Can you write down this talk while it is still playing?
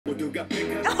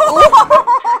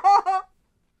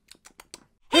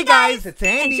Hey guys, it's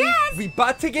Andy. Jazz. We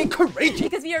about to get courageous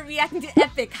Because we are reacting to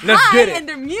Epik Let's High get it. and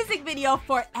their music video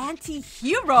for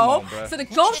Anti-Hero. on, bruh. So the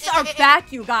ghosts are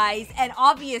back, you guys. And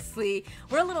obviously,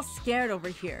 we're a little scared over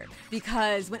here.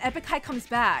 Because when Epik High comes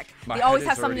back, My they always head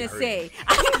have is something to already say.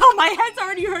 I know, my head's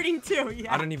already hurting too.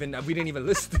 Yeah. we didn't even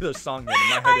listen to the song yet. My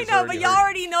head I is know, already but y'all hurting.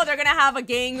 already know they're gonna have a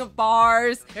gang of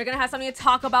bars. They're gonna have something to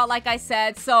talk about, like I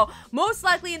said. So most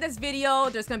likely in this video,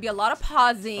 there's gonna be a lot of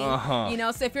pausing. You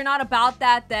know, so if you're not about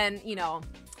that, then you know.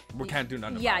 We can't do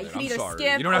nothing Yeah, about you it. can I'm either sorry.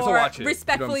 skip You don't have to or watch it.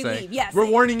 respectfully You know what I'm leave. saying? Yes. We're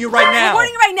warning you right now. We're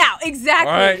warning you right now.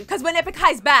 Exactly. All right. Because when Epik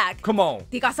High's back, Come on.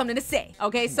 they got something to say.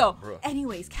 Okay, so bruh.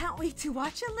 anyways, can't wait to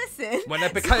watch and listen. When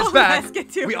Epik So High's back, let's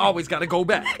get to we it. always gotta go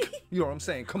back. You know what I'm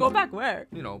saying? Come Go on. back where?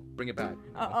 You know, bring it back.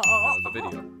 Oh, The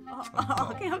video.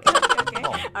 Okay. Come on,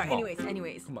 All right. come on.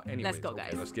 Anyways. Come on. Anyways, Let's go, okay,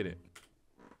 guys. let's get it.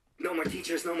 No more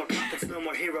teachers, no more prophets, no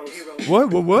more heroes. What?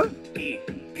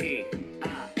 Epik.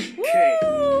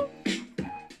 Woo!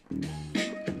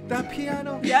 That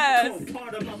piano? Yes.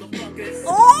 Part of motherfuckers.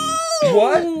 Oh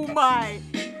What? my.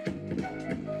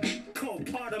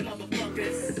 Part of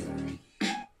motherfuckers.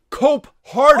 Cope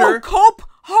harder. Oh, cope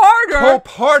harder. Cope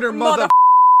harder, mother.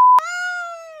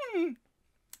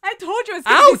 I told you it's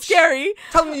gonna be Ouch. scary.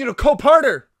 Telling you to cope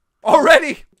harder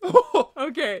already.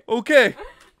 Okay. Okay.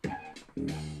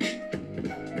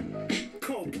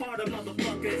 Part of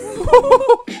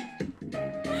motherfuckers.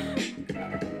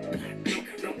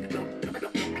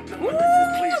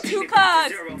 Ooh, 2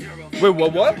 cuts. Wait,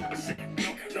 what?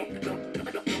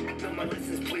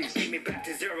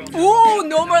 Ooh,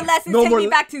 no more lessons. No Take more me le-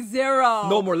 back to zero.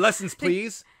 No more lessons,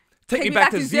 please. Take me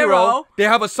back to zero. They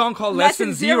have a song called Lesson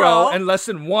Lesson Zero. Zero and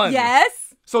Lesson One.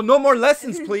 Yes. So no more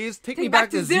lessons, please. Take me back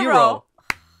to zero.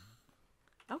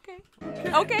 Okay.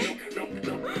 Okay.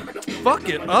 Fuck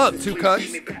it up, 2 cuts.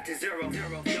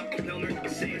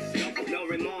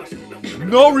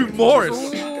 No remorse.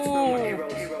 Ooh.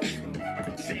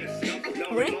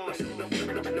 Really?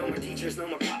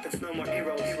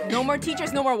 No more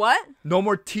teachers, no more what? No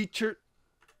more teacher.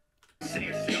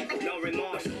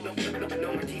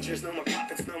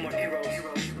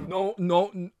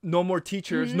 No more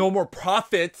teachers. No more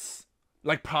prophets.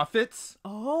 Like prophets.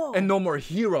 Oh. And no more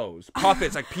heroes.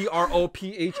 Prophets, like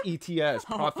Prophets.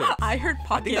 Prophets. I heard pockets.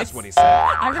 I think that's what he said.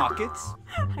 heard- Pockets?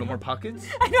 No more pockets?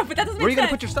 I know, but that doesn't make Where are you sense. gonna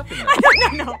put your stuff in there? I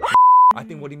don't know. I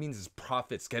think what he means is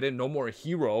prophets. Get it? No more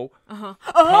hero. Oh,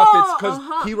 Prophets,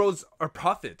 because heroes are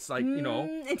prophets. Like, you know.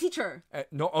 And teacher.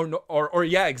 Or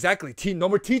yeah, exactly. No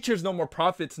more teachers, no more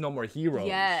prophets, no more heroes.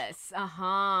 Yes.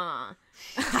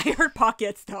 I heard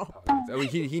pockets though.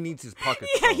 He needs his pockets.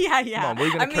 Yeah. Come on, where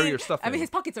are you gonna carry your stuff I in? mean, his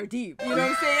pockets are deep. You know what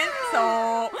I'm saying?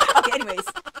 So, okay. Anyways,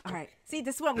 all right. See,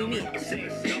 this is what we mean.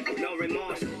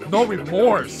 No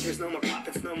remorse.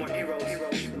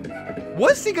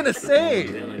 What's he gonna say?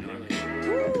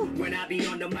 When I be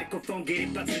on the microphone, get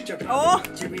it back to your Oh.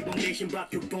 Jimmy Bong Nation,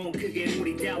 rock your phone, 그게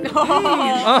우리 다운.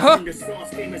 The sauce,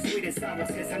 famous, sweet and sour.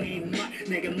 세상의 입맛,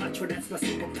 내게 맞춰, that's my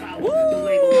superpower. The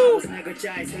label house, 내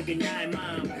글자에 새긴 나의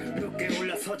마음. 높게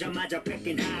올라서자마자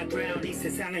뺏긴 high ground. 이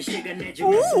세상은 시간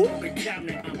내주면서 목을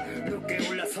탐내. 높게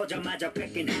올라서자마자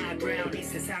뺏긴 high ground. 이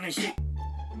세상은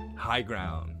High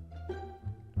ground.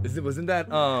 Wasn't that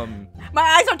My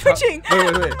eyes are twitching.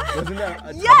 Wait. Wasn't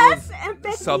that Yes, and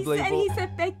Becky sub-label? said he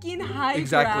said Becky in high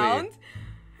Exactly. ground.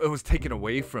 It was taken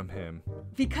away from him.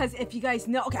 Because if you guys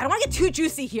know, okay, I don't want to get too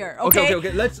juicy here. Okay.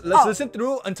 Okay. Let's listen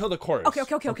through until the chorus. Okay.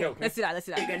 Let's do that.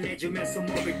 시간 내주면서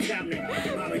목을 탐내.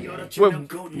 마음을 Wait, 열어주면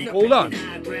good neck. hold on.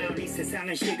 High ground. 이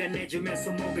세상은 시간 내주면서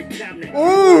목을 탐내.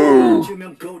 Ooh.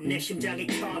 주면 good 내 심장이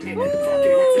target. Fuck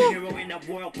it, it's a hero in a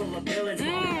world full of villains.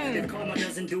 If karma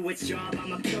doesn't do its job,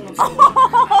 I'ma kill him.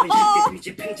 앞에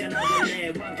쉽게 뒤집히잖아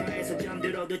원래. 왕좌에서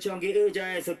잠들어도 전기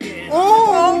의자에서 깨.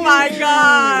 Oh my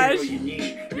gosh.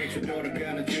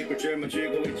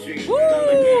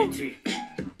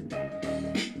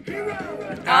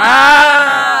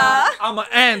 I'm an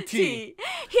anti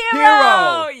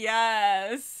Hero.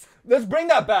 Yes. Let's bring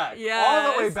that back.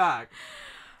 All the way Yes. back.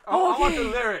 I want the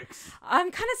Okay. lyrics.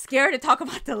 I'm kind of scared to talk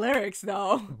about the lyrics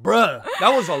though. Bruh, that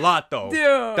was a lot though.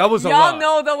 Dude, that was a lot. Y'all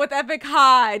know though with Epik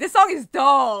High, this song is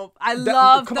dope. I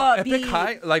love come the on, beat. Epik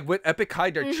High, like with Epik High,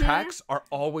 their tracks are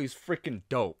always freaking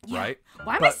dope, right?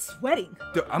 Why am I sweating?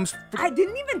 Dude, I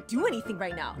didn't even do anything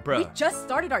right now. Bruh. We just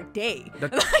started our day.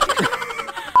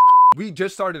 We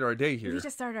just started our day here. We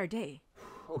just started our day.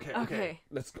 Okay.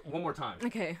 Let's go one more time.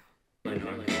 Okay.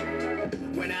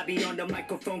 When I be on the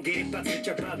microphone, get it back to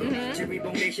your brother. Jerry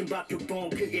Bone Nation, back your phone,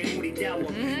 그게 우리 다워.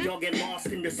 Y'all get lost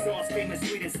in the sauce, famous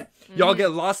sweet and sour. Y'all get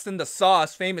lost in the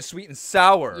sauce, famous sweet and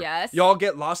sour. Yes. Y'all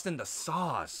get lost in the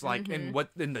sauce, like in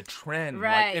the trend,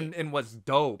 Right. like in what's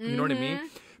dope. You know what I mean?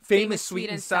 Famous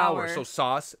sweet and sour. So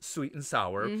sauce, sweet and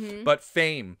sour, but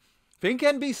fame. Fame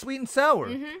can be sweet and sour.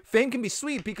 Fame can be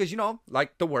sweet because, you know,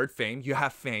 like the word fame, you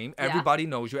have fame. Yeah. Everybody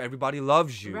knows you. Everybody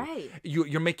loves you. Right.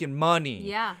 You're making money.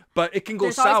 Yeah. But it can go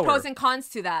There's sour. always pros and cons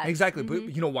to that. Exactly.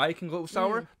 But you know why it can go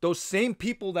sour? Those same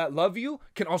people that love you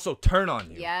can also turn on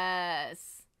you. Yes.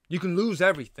 You can lose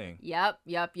everything. Yep.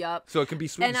 So it can be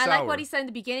sweet and sour. And I like what he said in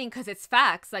the beginning because it's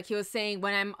facts. Like he was saying,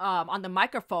 when I'm on the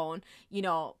microphone, you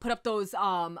know, put up those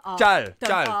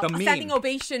the meme. standing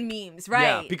ovation memes,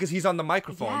 right? Yeah, because he's on the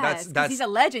microphone. Yes, That's he's a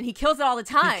legend. He kills it all the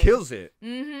time. he kills it.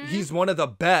 He's one of the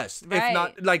best. Right. If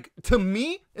not, like, to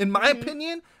me, in my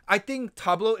opinion, I think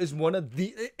Tablo is one of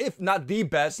the, if not the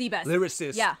best,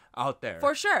 lyricists out there.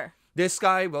 For sure. This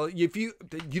guy, well, if you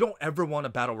don't ever want to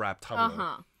battle rap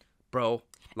Tablo, bro.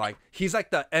 Like, he's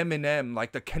like the Eminem,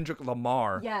 like the Kendrick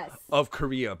Lamar of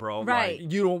Korea, bro. Right.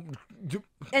 Like, you don't...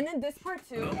 And then this part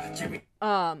too.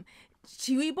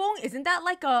 지휘봉, isn't that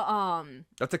like a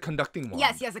That's a conducting one.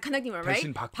 Yes, a conducting one, right?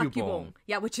 대신 박규봉.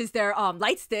 Yeah, which is their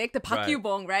light stick, the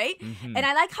박규봉, right? And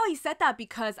I like how he said that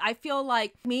because I feel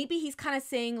like maybe he's kind of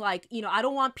saying like, you know, I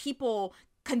don't want people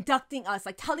conducting us,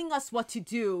 like telling us what to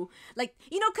do, like,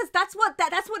 you know, because that's what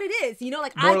it is, you know,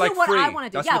 like more I do like what free. I want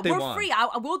to do. That's yeah, what they we're want. free.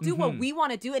 I will do what we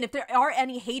want to do, and if there are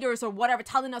any haters or whatever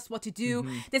telling us what to do,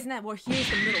 this and that, well, here's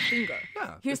the middle finger.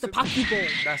 Yeah, here's the 박규봉.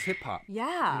 That's hip hop. Yeah.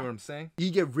 You know what I'm saying?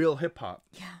 이게 real hip hop.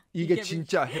 Yeah. 이게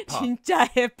진짜 hip hop. 진짜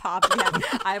hip hop.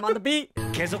 Yes, I'm on the beat.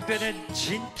 계속되는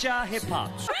진짜 힙합.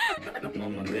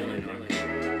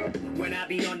 When I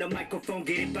be on the microphone,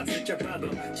 get it back to your brother.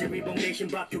 Jerry Bone Nation,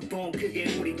 back your phone, 그게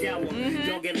우리 다워.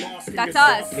 Y'all get lost in That's the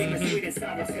sauce, us. famous sweet and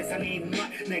sour. 세상의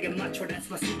입맛 내게 맞춰, that's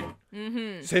my super.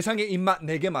 세상의 입맛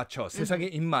내게 맞춰.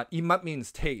 세상의 입맛. 입맛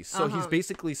means taste. So he's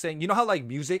basically saying, you know how like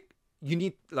music, you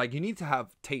need to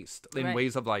have taste in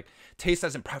ways of like taste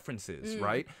as in preferences,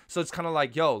 right? So it's kind of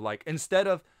like, yo, like instead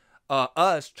of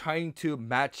us trying to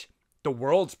match the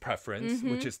world's preference,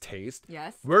 which is taste,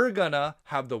 we're gonna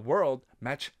have the world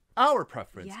match our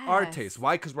preference, our taste.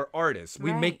 Why? Because we're artists.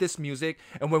 We make this music,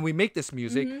 and when we make this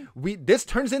music, this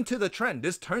turns into the trend.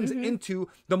 This turns into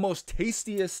the most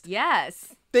tastiest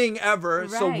thing ever.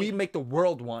 So we make the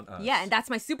world want us. Yeah, and that's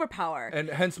my superpower. And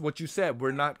hence what you said,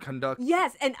 we're not conducting.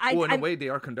 Yes, and in a way they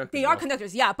are conducting. They are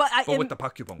conductors, yeah, but with the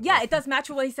박규봉. Yeah, it does match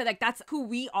with what he said. Like that's who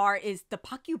we are is the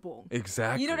박규봉.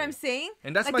 Exactly. You know what I'm saying?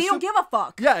 And that's like they don't give a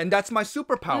fuck. Yeah, and that's my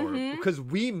superpower because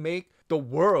we make the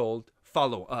world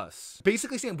follow us.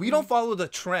 Basically saying we don't follow the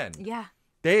trend. Yeah.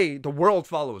 The world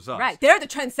follows us. Right. They're the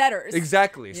trendsetters.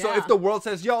 Exactly. Yeah. So if the world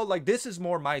says, yo, like this is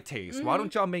more my taste, why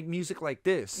don't y'all make music like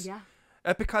this? Yeah.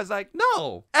 Epikai's like,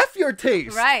 no, F your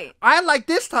taste. Right. I like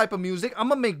this type of music. I'm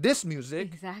gonna make this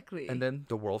music. Exactly. And then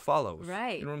the world follows.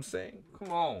 Right. You know what I'm saying?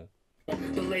 Come on.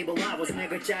 The label hours, 내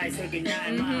글자에 새긴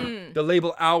나의 마음. The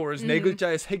label hours, 네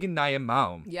글자에 새긴 나의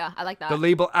마음. Yeah, I like that. The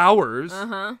label hours,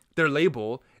 their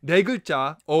label, 네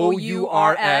글자,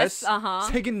 O-U-R-S,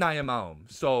 새긴 나의 마음.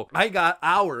 So I got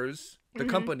hours, the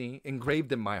company,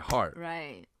 engraved in my heart.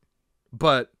 Right.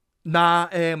 But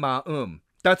나의 마음,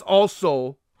 that's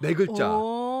also 네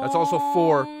글자. That's also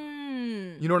for,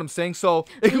 you know what I'm saying? So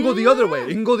it can go the other way.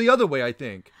 It can go the other way, I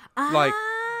think. Like,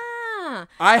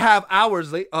 I have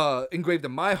hours engraved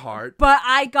in my heart. But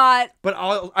I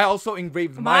also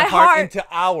engraved my heart into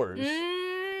hours.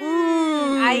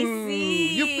 I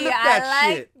see. You flipped that shit. I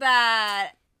like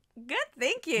that. Good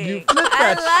thinking. You flipped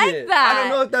that I like shit. that. I don't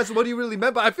know if that's what you really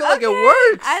meant, but I feel like it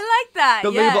works. I like that.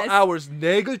 The label hours,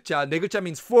 네 글자. 네 글자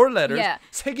means 4 letters. Yeah.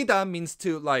 새기다 means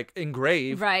to like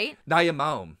engrave. Right. 나의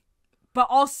마음. But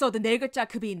also the 네 글자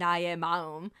could be 나의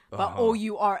마음, but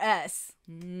O-U-R-S.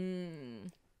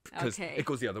 Because it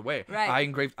goes the other way. Right. I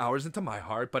engraved hours into my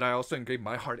heart, but I also engraved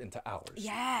my heart into hours.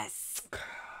 Yes.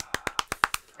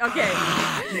 Okay.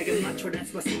 내게 맞춰,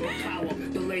 that's my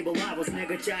superpower. The label hours, 내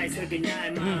글자에 새긴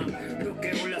나의 마음.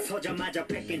 높게 올라서자마자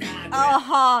뺏긴 high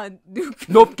ground.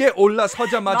 높게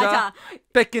올라서자마자 맞아.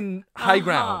 뺏긴 high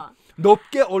ground.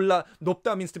 높게 올라,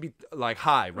 높다 means to be like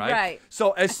high, right? Right.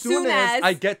 So as soon as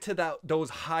I get to those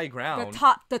high ground,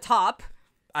 The top.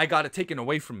 I got it taken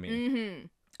away from me.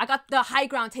 I got the high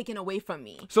ground taken away from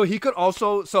me. So he could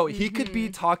also, he could be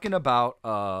talking about.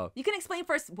 You can explain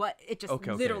first what it just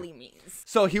literally means.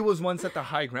 So he was once at the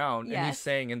high ground, and he's Yes.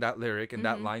 saying in that lyric, in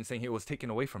that line, saying it was taken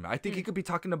away from him. I think he could be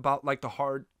talking about like the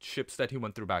hardships that he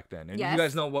went through back then, and you Yes.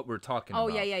 guys know what we're talking about.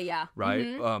 Oh, yeah.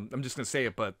 Right? I'm just gonna say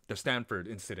it, but the Stanford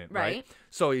incident, right? Right.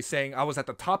 So he's saying I was at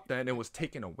the top then, it was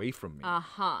taken away from me.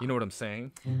 You know what I'm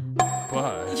saying?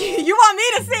 But You want me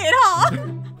to say it, huh?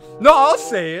 no, I'll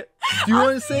say it. Do you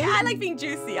want to say Yeah, I it? like being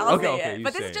juicy. I'll Okay, say okay, it. you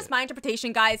But this say is just it. my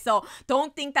interpretation, guys. So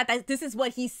don't think that this is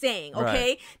what he's saying,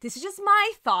 okay? Right. This is just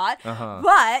my thought.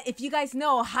 But if you guys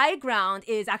know, High Ground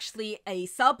is actually a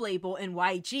sub-label in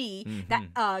YG that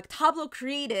Tablo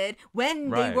created when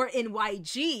they Right. were in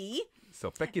YG. So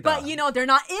뺏기다. But you know, they're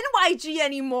not in YG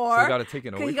anymore. So he got it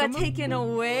taken away He got from him? taken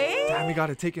away. Damn, he got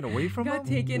it taken away from Got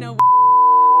him? taken away.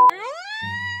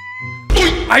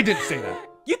 I didn't say that.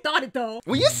 You thought it though.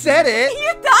 Well, you said it.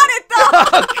 You thought it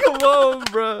though. Come on,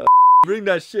 bro. Bring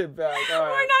that shit back. All We're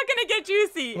right. not gonna get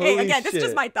juicy. Hey, Holy again, this is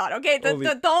just shit. my thought. Okay, Holy-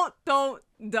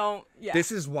 don't. Yeah.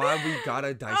 This is why we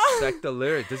gotta dissect the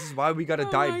lyrics. This is why we gotta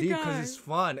Oh dive my deep, because God. it's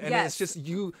fun. And Yes. it's just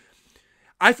you.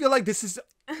 I feel like this is,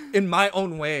 in my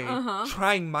own way,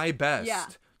 trying my best Yeah.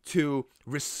 to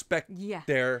respect Yeah.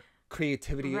 their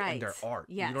creativity Right. and their art.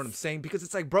 You know what I'm Yes. saying? Because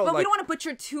it's like, bro, But like, we don't want to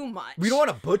butcher too much. we don't want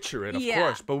to butcher it, of Yeah.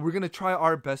 course, but we're gonna try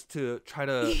our best to try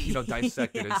to,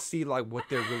 dissect it Yeah. and see like what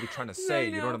they're really trying to say.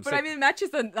 You know what I'm but saying? I mean, it matches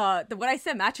the what I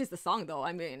said matches the song though.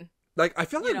 I mean, Like, I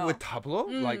feel like know. with Tablo,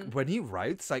 like when he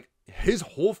writes, like his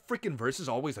whole freaking verse is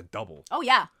always a double. oh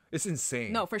yeah, It's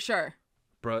insane. no, for sure.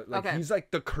 Bro, like Okay. he's like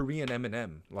the Korean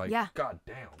Eminem. Like, Yeah. god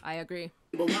damn. I agree.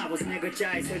 I was 내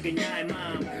글자에 새긴 나의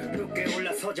마음 높게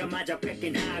올라서자마자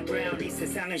뺏긴 high ground 이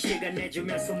세상은 시간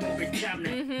내주면서 목을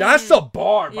탐내 That's a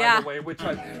bar, by Yeah. the way. Which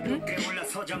I, 높게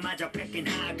올라서자마자 뺏긴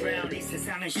high ground 이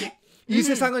세상은 이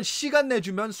세상은 시간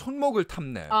내주면 손목을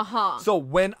탐내. Uh-huh. So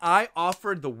when I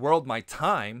offered the world my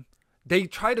time, they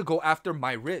try to go after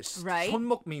my wrist. Right.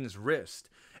 손목 means wrist.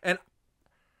 And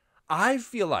I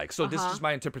feel like, so this is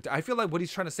my interpretation. I feel like what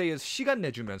he's trying to say is 시간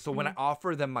내주면. So when I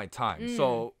offer them my time,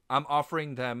 so I'm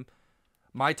offering them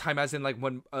my time as in like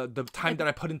when the time that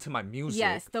I put into my music.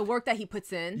 Yes, the work that he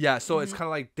puts in. Yeah, so it's kind of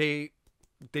like they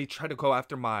try to go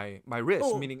after my wrist,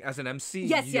 Oh. meaning as an MC,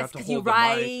 Yes, you yes, have to because you hold the mic,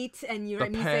 write and you the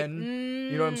write music. pen.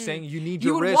 You know what I'm saying? You need You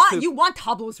your would wrist want to, you want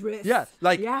Tablo's wrist. yeah,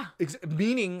 like Yeah.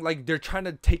 meaning like they're trying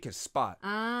to take his spot. You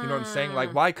know what I'm saying?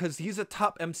 Like why? Because he's a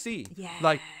top MC.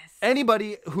 Like Yes.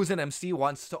 anybody who's an MC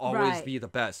wants to always Right. be the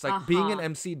best. Like being an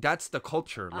MC, that's the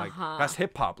culture. Like that's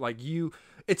hip hop. Like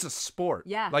it's a sport.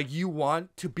 Yeah. Like you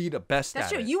want to be the best That's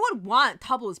at true. it. You would want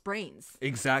Tablo's brains.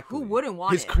 Exactly. Who wouldn't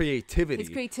want his it? creativity? His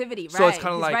creativity, right? So it's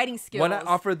kind of His like writing skills. when I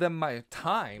offer them my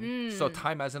time, so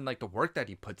time as in like the work that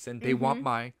he puts in, they want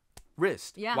my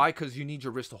wrist. Yeah. Why? Because you need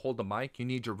your wrist to hold the mic. You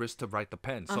need your wrist to write the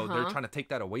pen. So they're trying to take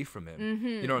that away from him.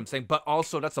 You know what I'm saying? But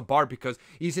also that's a bar because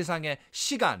이 세상에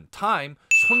시간, time,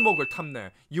 손목을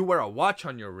탐내. You wear a watch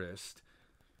on your wrist.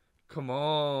 Come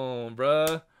on,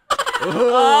 bruh.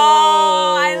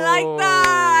 Oh, I like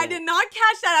that. I did not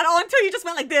catch that at all until you just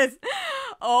went like this.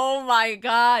 Oh my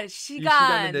god. 시간을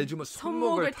시간. 내주면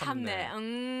손목을 손목을 탐내.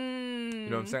 You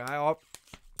know what I'm saying?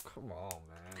 Come on,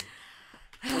 man.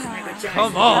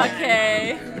 Come on.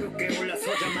 Okay. 높게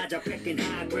올라서자마자 뺏긴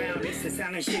high ground 이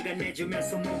세상은 시간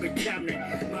내주면서 목을 탐내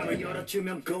마음을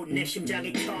열어주면 곧 내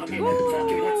심장이 터네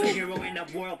Fuck it, what's a hero in a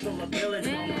world full of villains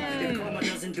mama If karma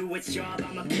doesn't do its job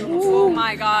I'ma kill him Oh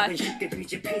my god. 쉽게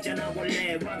뒤집히잖아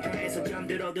원래 왕좌에서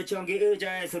잠들어도 전기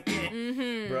의자에서 깨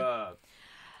Bruh.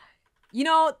 You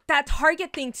know, that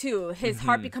target thing too. His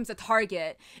heart becomes a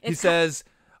target. He says,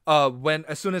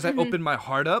 as soon as I open my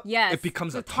heart up, yes, it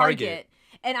becomes a the target.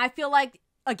 And I feel like,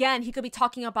 again, he could be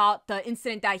talking about the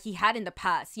incident that he had in the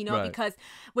past, you know, Right. because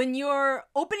when you're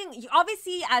opening,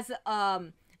 obviously as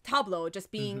Tablo,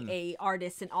 just being a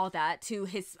artist and all that, to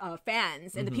his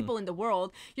fans and the people in the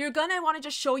world, you're gonna want to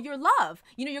just show your love.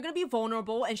 You know, you're gonna be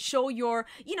vulnerable and show your,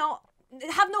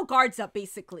 have no guards up,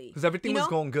 basically. 'Cause everything was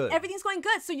going good. Everything's going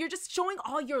good. So you're just showing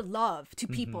all your love to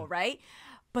people, right?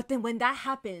 But then when that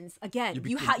happens, again, you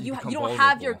become don't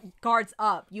have your vulnerable. guards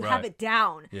up. You have Right. it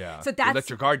down. Yeah. So You let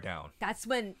your guard down. that's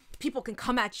when people can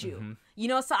come at you. You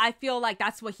know, so I feel like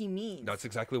that's what he means. That's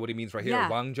exactly what he means right here. Yeah.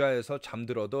 왕좌에서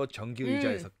잠들어도 전기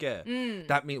의자에서 깨.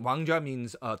 That means 왕좌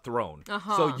means throne.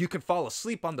 So you can fall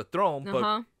asleep on the throne,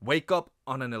 but wake up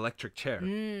on an electric chair.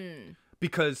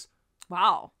 Because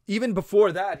Wow. Even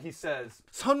before that, he says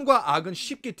선과 악은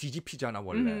쉽게 뒤집히잖아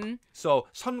원래. So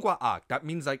선과 악, that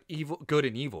means like evil, good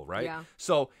and evil, right? Yeah.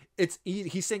 So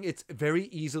he's saying it's very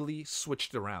easily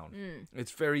switched around.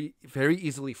 It's very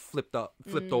easily flipped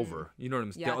over. You know what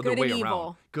I'm saying? Yeah, The other good way and around.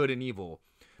 evil. Good and evil,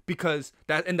 because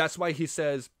that's why he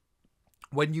says,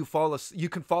 when you you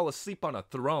can fall asleep on a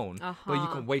throne, but you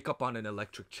can wake up on an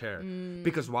electric chair.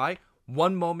 Because why?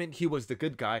 One moment he was the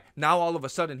good guy, now all of a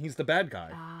sudden he's the bad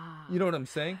guy. You know what I'm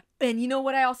saying? And you know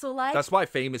what I also like? That's why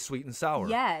fame is sweet and sour.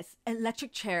 Yes,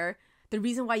 electric chair. The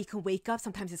reason why you can wake up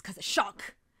sometimes is because of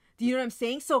shock. Do you know what I'm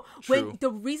saying? So True.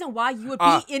 the reason why you would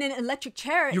be in an electric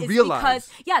chair is realize.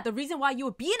 because the reason why you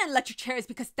would be in an electric chair is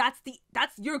because that's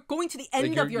you're going to the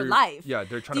end of your you're- life. yeah,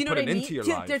 they're trying Do you to know put what an I end to mean?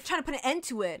 your life. They're trying to put an end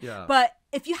to it. Yeah. But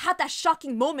if you have that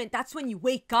shocking moment, that's when you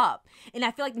wake up. And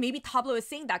I feel like maybe Tablo is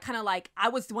saying that kind of like, I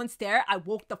was once there, I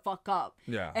woke the fuck up.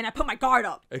 Yeah. And I put my guard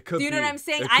up. It could Do you know be. what I'm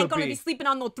saying? It I ain't could gonna be. be sleeping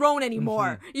on no throne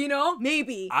anymore. You know?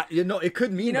 Maybe. It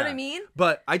could mean You know what I that. mean?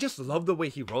 But I just love the way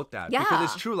he wrote that. Yeah. Because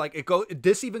it's true. Like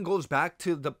this even goes back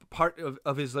to the part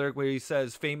of his lyric where he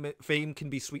says fame can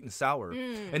be sweet and sour.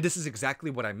 And this is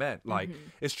exactly what I meant. Like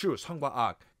it's true. 성과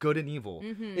악, good and evil.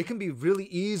 It can be really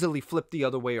easily flipped the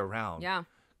other way around. Yeah.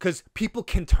 Because people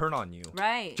can turn on you.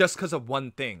 Right. Just because of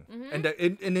one thing. And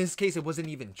in his case, it wasn't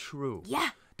even true. Yeah.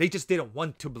 They just didn't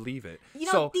want to believe it. You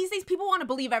know, so, these days people want to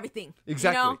believe everything.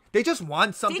 exactly. You know? They just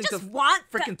want something just to want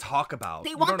freaking talk about.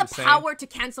 They You know want what the I'm saying? power to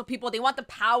cancel people. They want the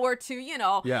power to,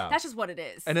 Yeah. that's just what it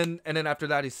is. And then after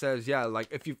that he says, yeah,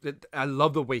 like I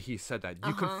love the way he said that.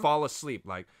 You can fall asleep,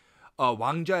 like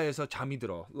왕자에서 잠이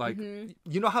들어. Like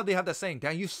you know how they have that saying,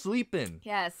 damn, you sleeping.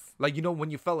 Yes. Like, you know, when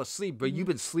you fell asleep, but you've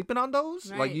been sleeping on those?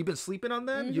 Like, Right. you've been sleeping on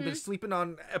them? You've been sleeping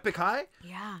on Epik-High?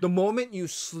 Yeah. The moment you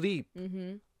sleep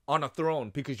on a throne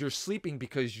because you're sleeping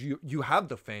because you have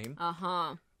the fame,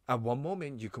 at one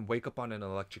moment you can wake up on an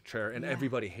electric chair and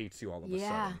everybody hates you all of a Yeah.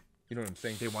 sudden. You know what I'm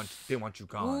saying? They want you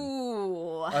gone.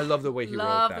 Ooh. I love the way he wrote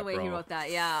Love that, the way bro. he wrote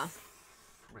that, yeah.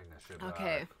 Bring that shit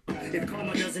Okay. If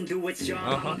karma doesn't do its job,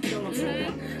 I'ma kill 'em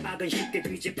slow. 악은 쉽게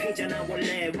뒤집히잖아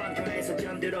원래. 왕좌에서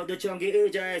잠들어도 전기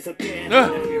의자에서 깨.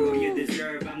 I'm the hero you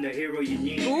deserve, I'm the hero you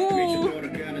need. 미쳐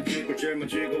돌아가는 지구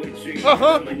젊어지고 있지.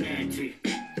 I'm an anti.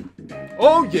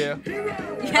 Oh, yeah.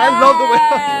 Yes. I love the way.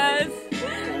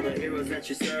 All the heroes that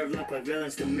you serve look like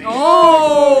villains to me.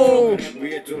 Oh!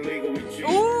 위에 돌리고 있지.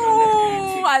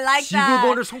 Ooh, I like that.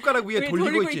 지구본을 손가락 위에 위에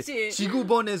돌리고 돌리고 있지. 있지.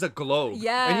 지구본 is a globe.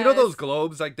 And you know Yes. those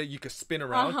globes like that you can spin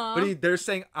around? But they're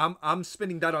saying I'm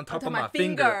spinning that on top of my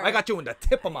finger. finger. I got you on the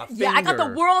tip of my finger. Yeah, I got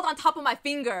the world on top of my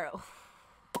finger.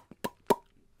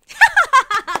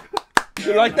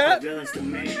 You like that? Villains to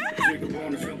me.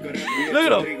 Look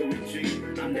at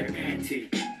him. I'm their anti.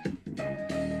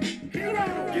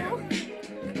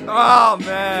 Oh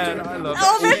man, I love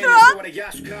Oh, that. Mithra!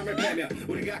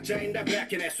 우리 각자인 다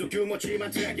밝혀냈어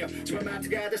규모치만 챙겨 지만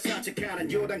마트가들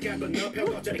산책하는 요단강을 넓혀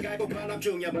돗자리 깔고 관람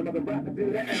중이야 편도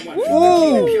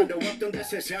없던데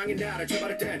세상이 나를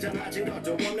쳐버릴 때 잘맞은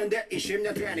것도 없는데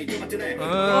 20년 되니 똑같은 애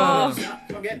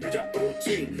사방에 부자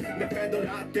웃지 내 팬도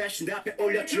나 대신 앞에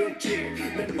올려줄지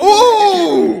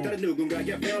다른 누군가의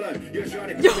villain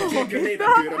여전히 편을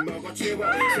지켜 먹어치워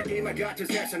새끼만 같은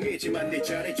세상이지만 네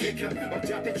자리 지켜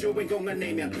어차피 주인공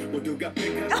아니면 모두가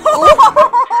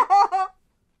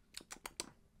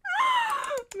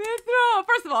Mithra,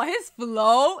 first of all, his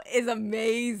flow is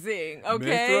amazing.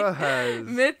 Okay,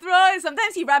 Mithra has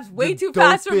sometimes he raps way the too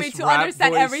fast for me dopest to rap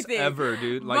understand voice everything. ever,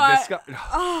 dude. Like But- this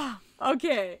guy.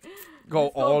 Okay. Go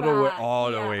Let's go all the way, back.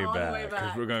 all the Yeah, way all the back, way because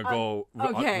back. we're gonna go.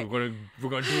 Okay. We're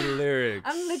gonna do the lyrics.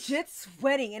 I'm legit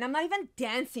sweating and I'm not even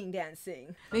dancing.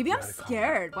 Maybe I'm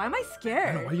scared. Why am I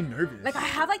scared? Why are you nervous? Like I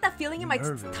have like that feeling in my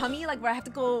Nervous. tummy, like where I have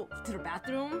to go to the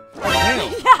bathroom.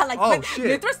 Damn. Yeah, like Oh, when shit.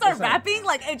 Mithra started What's that? rapping,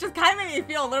 like it just kind of made me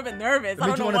feel a little bit nervous. I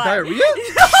Made don't you know want why. diarrhea?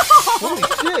 Holy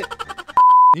shit!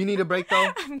 You need a break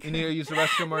though? You need to use the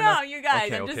restroom or No, no? you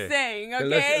guys. Okay, I'm okay. just saying. Then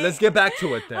Okay. Let's get back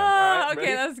to it then. Alright,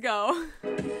 Okay, ready? let's go.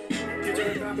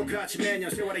 계절을 반복하지 매년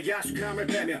세월의 야속함을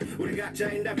빼며 우리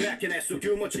각자인 다 밝혀냈어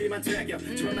규모치만 챙겨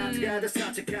지만 마트가들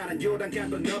산책하는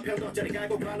요단강을 넓혀 돗자리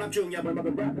깔고 관람 중이야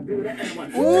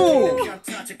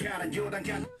산책하는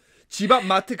요단강 집 앞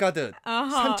마트 가듯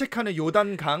산책하는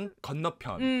요단강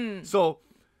건너편. So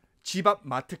집 앞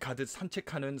마트 가듯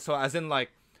산책하는, so as in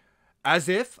like as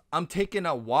if I'm taking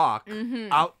a walk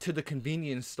out to the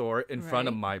convenience store in front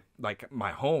of my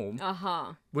home,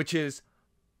 which is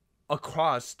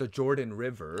across the Jordan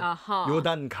River.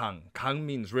 요단강. 강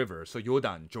means river. So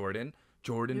요단,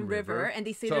 Jordan River. And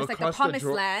they say So there's like the across promised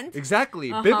land.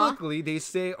 Exactly. Biblically, they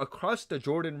say across the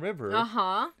Jordan River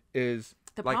is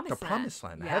The like promised the promised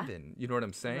land, land. Yeah. heaven. You know what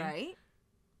I'm saying? Right?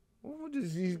 Oh,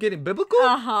 he's getting biblical? You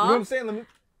know what I'm saying? Let me...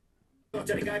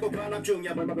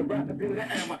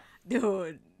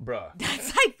 Dude, Bruh.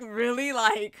 that's like really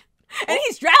like... And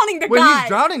he's drowning the Wait, guy. he's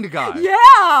drowning the guy.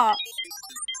 Yeah.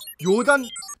 요단...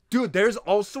 Dude, there's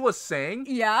also a saying.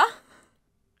 Yeah.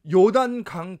 요단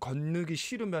강 건너기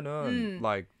싫으면은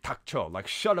like 닥쳐, like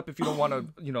shut up if you don't want to,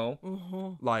 you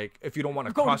know, like if you don't want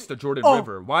to cross the Jordan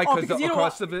River. Why? Because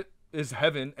across of it is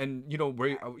heaven, and you know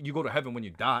where you go to heaven when you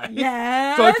die.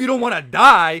 Yeah. So if you don't want to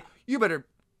die, you better.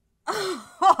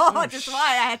 That's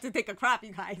why I had to take a crap,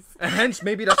 you guys. And hence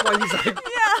maybe that's why he's like,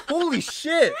 holy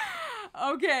shit.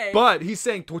 Okay. But he's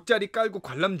saying 돗자리 깔고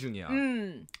관람 중이야.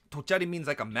 돗자리 means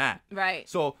like a mat. Right.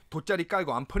 So 돗자리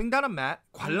깔고 I'm putting down a mat.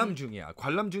 관람 중이야.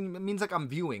 관람 중 means like I'm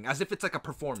viewing, as if it's like a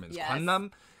performance. Yes.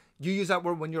 관람, you use that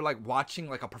word when you're like watching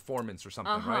like a performance or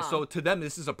something, right? So to them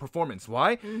this is a performance.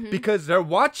 Why? Because they're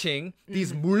watching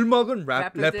these 물 먹은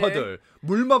래퍼들.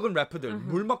 물 먹은 래퍼들.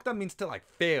 물 먹다 means to like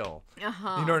fail.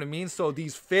 You know what I mean? So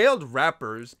these failed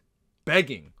rappers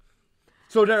begging.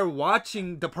 So they're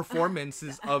watching the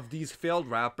performances of these failed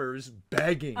rappers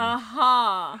begging.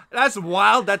 That's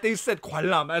wild that they said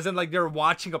관람, as in like they're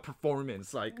watching a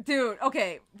performance. Like, dude,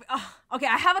 okay. Okay,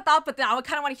 I have a thought, but then I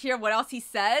kind of want to hear what else he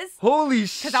says. Holy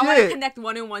shit. Because I want to connect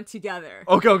one and one together.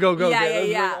 Okay.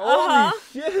 Yeah. Holy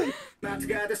shit. Yeah.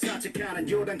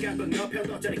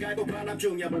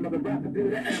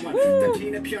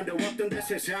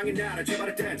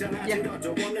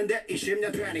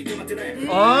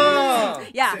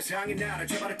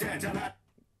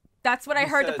 That's what I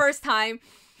heard the first time.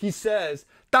 He says,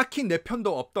 딱히 내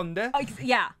편도 없던데?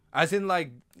 Yeah. As in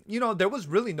like, you know, there was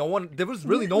really no one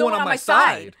on my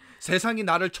side. 세상이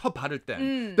나를 쳐 바를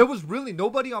땐. There was really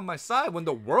nobody on my side when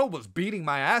the world was beating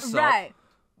my ass up. Right.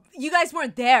 You guys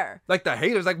weren't there. Like the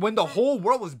haters, like when the whole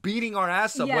world was beating our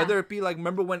ass up, Yeah. whether it be like,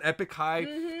 remember when Epik-High,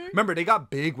 remember they got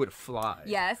big with Fly.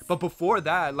 Yes. But before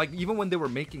that, like even when they were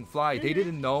making Fly, they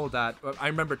didn't know that, I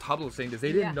remember Tablo saying this,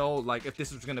 they didn't know like if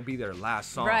this was going to be their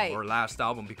last song or last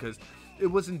album because they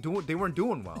weren't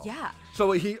doing well. Yeah.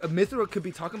 So Mithra could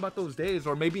be talking about those days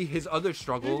or maybe his other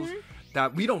struggles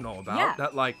that we don't know about. Yeah.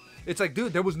 That like, it's like,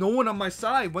 dude, there was no one on my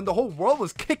side when the whole world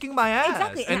was kicking my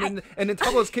ass. Exactly. And in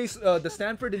Tablo's case, the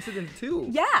Stanford incident too.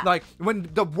 Yeah. Like when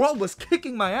the world was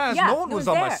kicking my ass, no one was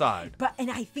on my side. And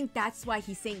I think that's why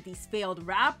he's saying these failed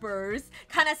rappers,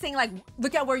 kind of saying like,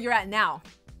 look at where you're at now.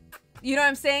 You know what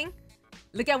I'm saying?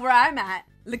 Look at where I'm at.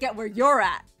 Look at where you're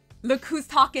at. Look who's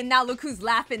talking now. Look who's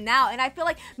laughing now. And I feel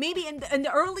like maybe in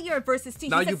the earlier verses too.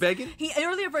 Now you begging?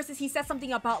 Earlier verses he said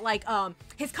something about like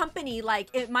his company, like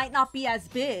it might not be as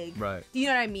big. Right. Do you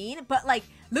know what I mean? But like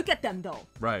look at them though.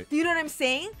 Right. Do you know what I'm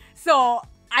saying? So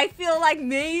I feel like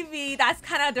maybe that's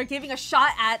kind of, they're giving a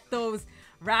shot at those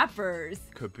rappers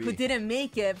who didn't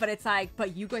make it, but it's like,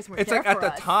 but you guys weren't there like at for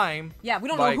the us. time. Yeah, we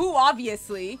don't like, know who,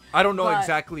 obviously. I don't know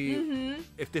exactly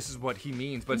if this is what he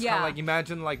means, but it's kind of like,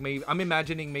 imagine like maybe, I'm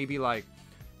imagining maybe like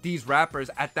these rappers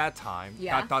at that time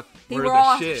that thought they we're were the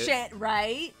all shit.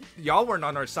 Right? Y'all weren't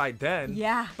on our side then.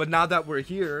 Yeah. But now that we're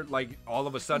here, like all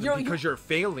of a sudden, because you're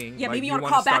failing, yeah, like, maybe you want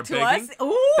to wanna call back start to begging. us.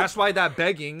 Ooh. That's why that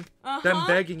begging, them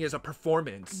begging is a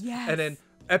performance. Yes. And then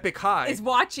Epik-High is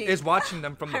watching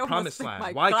them from the I promised almost land.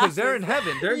 took my Why? Because they're in glasses.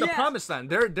 heaven. They're in the promised land.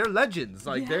 They're legends.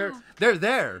 Like they're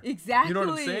there. Exactly. You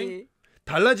know what I'm saying?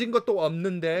 달라진 것도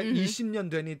없는데 20년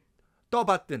되니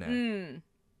떠받드네.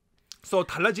 So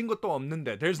달라진 것도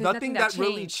없는데 there's nothing that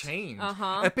really changed.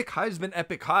 Epik-High has been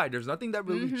Epik-High. There's nothing that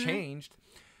really changed.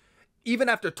 Even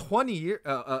after 20 years,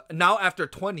 now after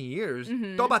 20 years,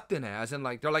 떠받드네, as in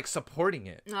like they're like supporting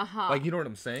it. Like, you know what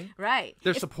I'm saying? Right.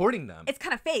 They're supporting them. It's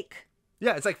kind of fake.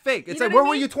 Yeah, it's like fake. It's You know like, what I where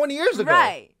were mean? you 20 years ago?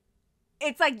 Right.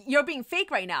 It's like you're being fake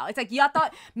right now. It's like y'all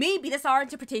thought, maybe this is our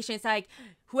interpretation. It's like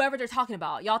whoever they're talking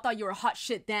about, y'all thought you were hot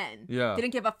shit then. Yeah. Didn't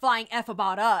give a flying F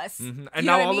about us. And You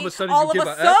now know what I all of mean? a sudden all you of give a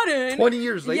a F sudden, 20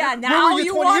 years later. Yeah, Where now were you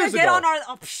you 20 want years to get ago? on our.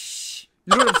 Oh, psh.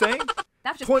 You know what I'm saying?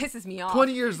 That just pisses me off.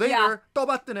 20 years later,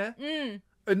 떠받드네.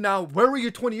 And now, where were you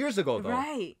 20 years ago, though?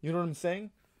 Right. You know what I'm saying?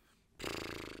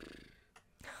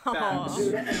 Oh,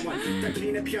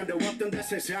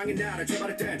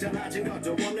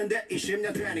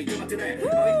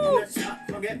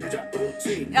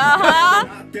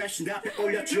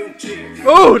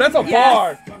 that's a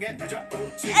bar. And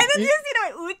then you see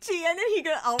the uchi, and then he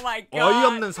goes, "Oh my god."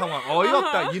 어이없는 상황.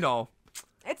 어이없다, you know.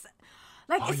 It's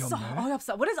like it's so 어이없네?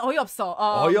 어이없어. What is 어이없어?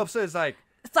 어이없어 is like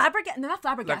Not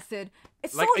flabbergasted.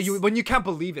 It's like so when you can't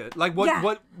believe it. Like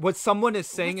what someone is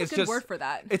saying What's is a good just word for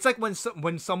that? It's like when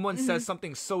someone says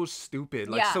something so stupid,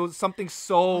 like Yeah. something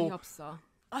so 어이없어.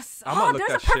 I'm gonna look There's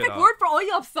a that shit perfect up. word for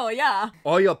어이없어. Yeah.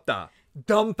 어이없다.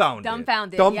 Dumbfounded.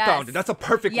 Dumbfounded, Dumbfounded. yes. That's a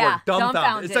perfect Yeah, word.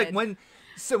 Dumbfounded. It's like dumbfounded.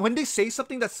 when they say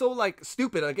something that's so like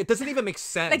stupid, like it doesn't even make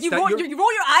sense. Like you that roll you're-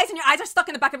 your eyes and your eyes are stuck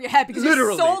in the back of your head because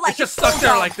Literally, you're so like it's just so stuck there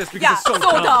dumb. like this because yeah, it's so,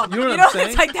 dumb. dumb. You know what I'm saying?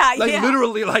 It's like that. Like yeah.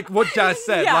 literally, like what Jazz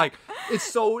said. Yeah. Like it's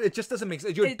so. It just doesn't make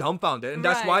sense. You're dumbfounded, and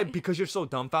that's why right. because you're so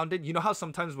dumbfounded. You know how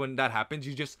sometimes when that happens,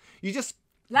 you just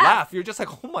Laugh. laugh. You're just like,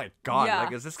 oh my god, Yeah.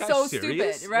 like is this guy So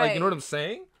serious? stupid, Like right. you know what I'm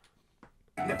saying?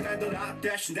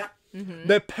 Mm-hmm.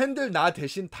 내 팬들 나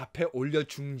대신 답해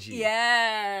올려준지.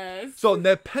 Yes. So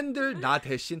내 팬들 나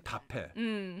대신 답해.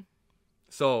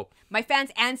 So My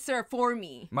fans answer for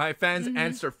me. my fans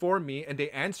answer for me, and they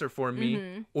answer for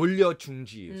me.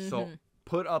 올려준지. So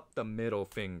put up the middle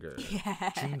finger.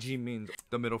 Yeah. 중지 means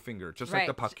the middle finger, just Right.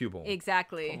 like the 박규봉.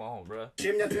 Exactly. Come on, bro.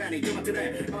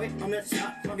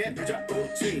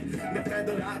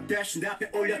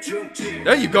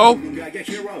 There you go.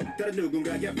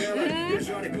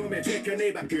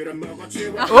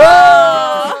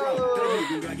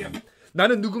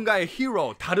 나는 누군가의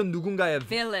hero, 다른 누군가의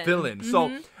villain.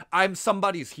 So I'm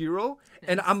somebody's hero,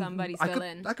 and I'm somebody's I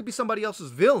villain. could be somebody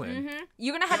else's villain.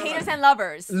 You're gonna have haters and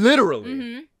lovers.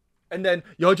 Literally. And then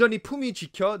여전히 품위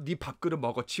지켜 네 밥그릇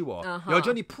먹어치워.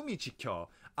 여전히 품위 지켜.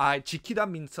 I 지키다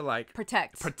means to like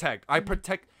Protect. protect. I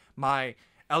protect my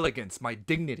elegance, my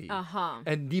dignity.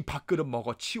 And 네 밥그릇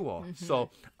먹어치워. So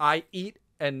I eat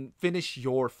and finish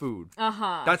your food.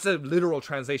 That's a literal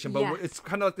translation, but Yeah. it's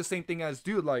kind of like the same thing as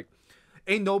dude, like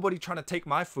ain't nobody trying to take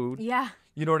my food. Yeah.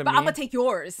 You know what I But mean? I'm gonna take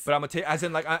yours. But I'm gonna take, as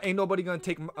in like, ain't nobody gonna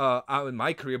take out in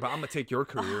my career, but I'm gonna take your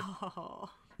career.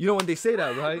 You know when they say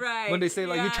that, right? Right, When they say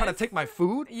like, you're trying to yes. take my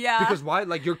food? Yeah. Because why?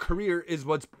 Like your career is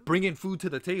what's bringing food to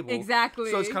the table.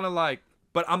 Exactly. So it's kind of like,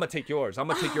 but I'm gonna take yours. I'm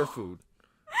gonna take your food.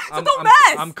 Don't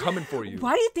mess! I'm coming for you.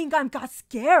 Why do you think I got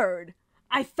scared?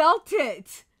 I felt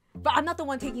it. But I'm not the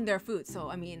one taking their food, so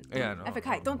I mean, Yeah, no,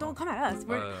 Epik-hai, don't come at us.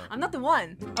 no. I'm not the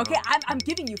one. Okay, I'm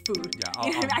giving you food. Yeah,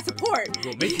 You know what I mean? I support.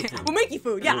 We'll make you food. We'll make you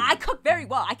food. Yeah, We'll- I cook very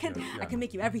well. I can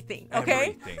make you everything.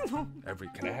 Okay.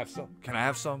 Everything. Can I have some? Can I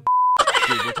have some?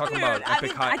 Dude, we're talking about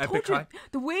Epik-hai. I told you, Epik-hai.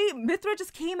 the way Mithra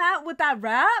just came out with that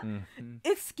rap,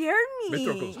 it scared me.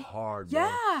 Mithra goes hard, bro.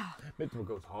 Yeah. Mithra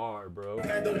goes hard, bro.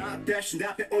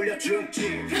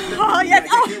 Oh yes.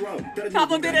 Oh,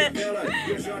 Pablo did it.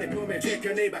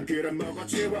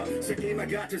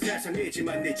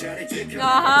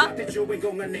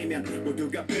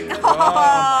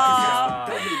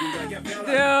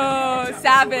 Dude,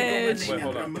 savage. Wait,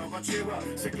 hold on.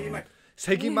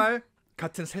 세기말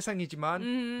같은 세상이지만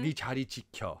네 자리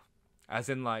지켜. As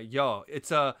in like, yo,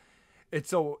 it's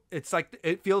like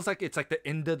it feels like it's like the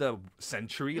end of the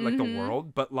century, like the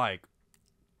world, but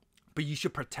you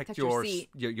should protect your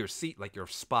seat, like your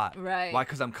spot. Right. Why?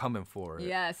 Because I'm coming for it.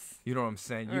 Yes. You know what I'm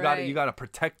saying? Right. You gotta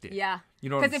protect it. Yeah. You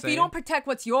know what I'm saying? Because if you don't protect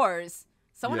what's yours,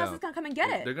 someone Yeah. else is gonna come and get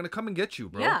it. They're gonna come and get you,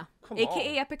 bro. Yeah. Come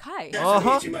AKA on. Epik-hai.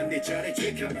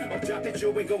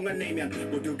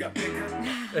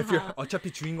 If you're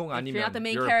어차피 주인공 아니면 If you're not the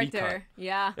main you're a character. B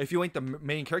Yeah. cut. If you ain't the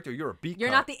main character, you're a B cut.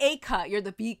 You're not the A cut, you're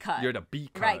the B cut. You're the B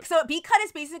cut. Right. So B cut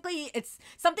is basically it's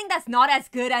something that's not as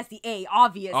good as the A,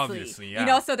 obviously. Obviously, yeah. You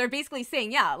know, so they're basically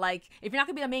saying, yeah, like if you're not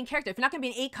gonna be the main character, if you're not gonna be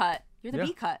an A cut, you're the Yeah.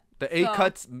 B cut. The A So-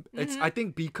 cuts, it's I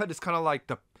think B cut is kind of like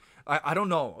the I don't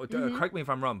know. Correct me if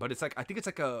I'm wrong, but it's like I think it's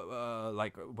like a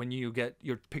like when you get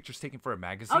your pictures taken for a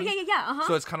magazine. Oh yeah. Uh-huh.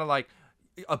 So it's kind of like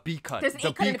a B cut. There's an The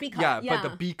A cut and a B cut, Yeah, yeah. but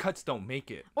the B cuts don't make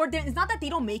it. Or it's not that they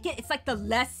don't make it, it's like the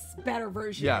less better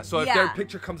version. Yeah. So if their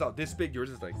picture comes out this big, yours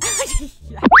is like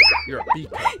Yeah. you're a B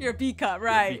cut. You're a B cut, B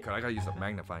right? cut. I gotta use a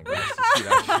magnifying glass to see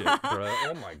that shit, bro.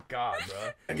 Oh my god,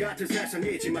 bro.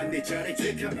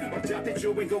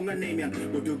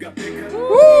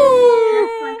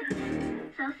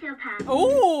 Sociopath.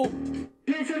 Oh.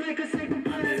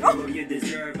 You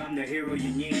deserve, I'm the hero you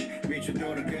need.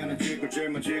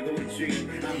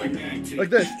 Like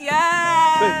this.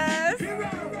 Yes.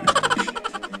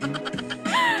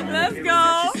 Let's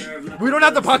go. We don't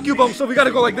have the 박규봉, so we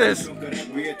gotta go like this.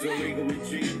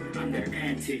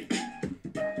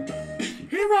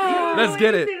 Let's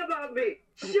get it. About me.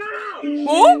 Shut up!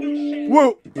 Oh?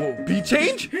 Whoa, beat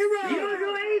change? You don't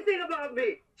know anything about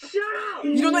me. Shut up!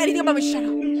 You don't know anything about me. Shut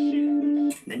up.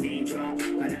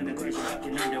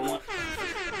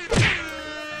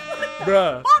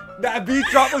 Bruh, that beat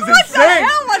drop was What the insane.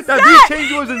 hell was that that? beat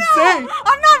change was No, insane.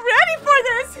 I'm not ready for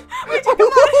this. Wait, come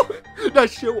on. That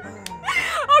shit.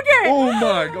 Okay. Oh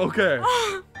my. Okay.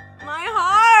 My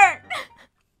heart.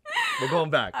 We're going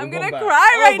back. I'm We're gonna going back.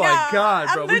 cry right now. Oh my god,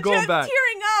 bro. I'm We're going legit back.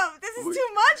 tearing up. This is too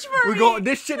much for We're me. going.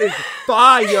 This shit is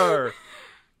fire.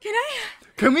 Can I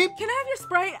Can we? have your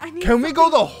Sprite? I need. Can we go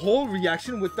the whole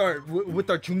reaction with our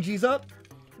junjis up?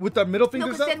 with the middle No,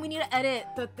 fingers but up? then we need to edit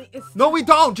the thing. No, we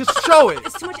don't. Just show it.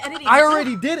 It's too much editing. I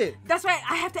already did it. That's right.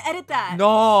 I have to edit that.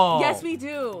 No. Yes, we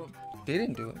do. They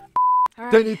didn't do it. All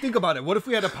right. Then you think about it. What if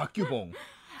we had a 박규봉?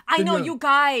 I then know you- you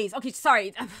guys. Okay,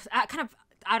 sorry. Kind of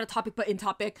out of topic, but in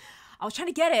topic. I was trying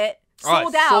to get it All right,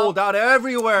 sold out. Sold out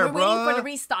everywhere, We're bro. waiting for the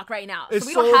restock right now, It's so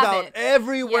we sold don't have out it.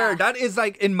 everywhere. Yeah. That is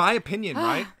like, in my opinion,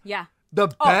 right? Yeah. The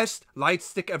best light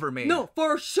stick ever made. No,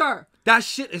 for sure. That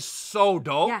shit is so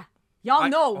dope. Yeah. Y'all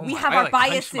know oh we my- have I, our like,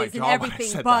 clenched my biases and jaw when I everything,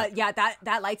 said but yeah,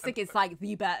 that light stick is like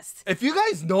the best. If you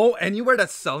guys know anywhere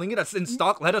that's selling it, that's in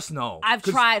stock, let us know. I've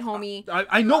 'Cause tried, homie.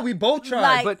 I know we both tried,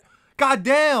 Like- but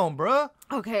goddamn, bruh.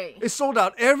 Okay. It's sold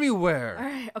out everywhere. All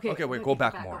right. Okay. Okay, wait, go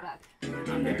back more. Go back.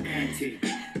 I'm their antique.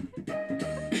 Hero!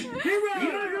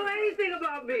 You don't know anything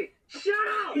about me! Shut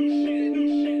up! The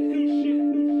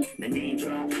name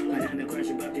drop, but I'm a crush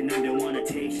about the number wanna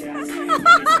take shots.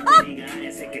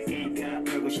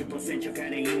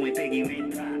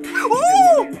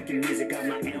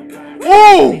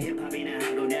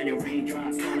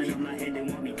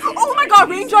 Oh my God!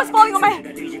 Raindrops falling on my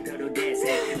head.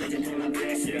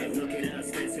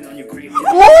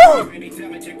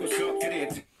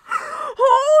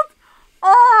 Hold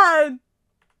on.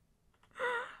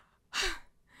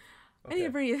 I need to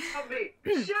breathe. Shut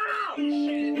up! The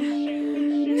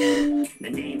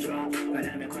name drop, but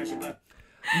I'm a crush about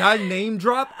날 name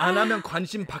drop 안 하면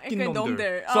관심 바뀐 그러니까 놈들.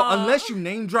 놈들. So unless you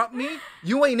name drop me,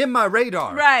 you ain't in my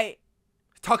radar. Right.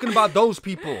 Talking about those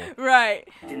people. Right.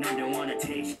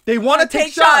 They want to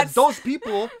take shots. shots. Those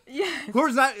people. Yes.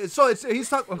 Who's not? So he's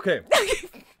talking. Okay.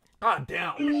 God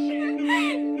damn.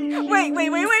 Wait.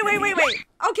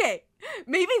 Okay.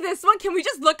 Maybe this one. Can we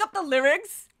just look up the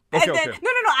lyrics? Okay, and then okay. no.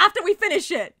 After we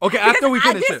finish it. Okay, after we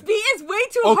finish this it. beat is way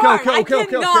too Okay, hard. okay, okay, I okay,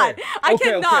 cannot. okay. I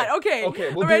Okay, cannot. okay. Okay.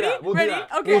 Okay, we'll do ready? that. We'll do ready?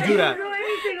 that. Okay. We'll do that. You don't know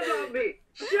anything about me.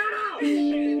 Shut up!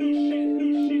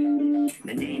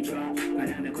 The name drop, but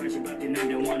I'm a crush about the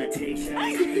number wanna take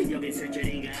shots. 여기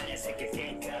술자리가 아니야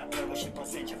새끼니까 보고 싶어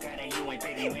센척하는 you ain't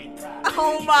baby ain't pop.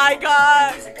 Oh my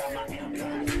God.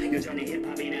 여전히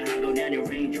힙합이나 하고 다녀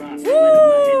raindrops.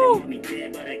 Woo!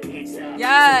 But I can't stop.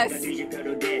 Yes.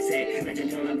 디지털로 대세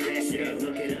레전드란 pressure.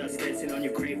 Look at us dancing on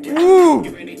your grave. Ooh.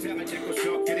 Anytime I check what's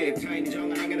up, today time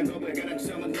정하는 거에 가는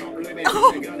someone not living.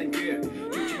 가는 길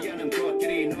죽지 않은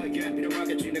것들이 너에겐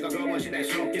필요하겠지 내가 거머신의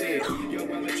손길이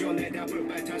영광을 줘 내 답을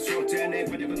뱉어 쏟대 내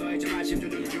번역은 너의 자만심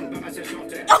두들 중 밤새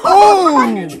쏟대 Oh.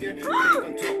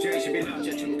 이건 톡제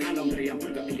 11년째 침묵한 놈들이 안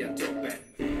불가피한 톡배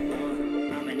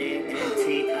I'm an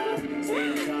anti-I Stay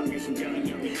on top 내 심장은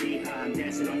여기 지하 I'm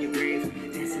dancing on your grave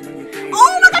Dancing on your grave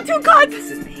Oh my God, two cuts.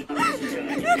 This is me 내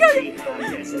심장은 여기 지하 I'm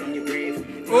dancing on your grave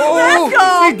Oh. Let's go.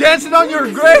 He dancing on your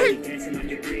grave. Dancing on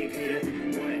your grave hater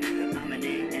What? I'm an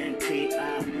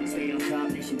anti-I Stay on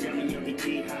top 내 심장은 여기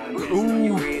지하 I'm dancing on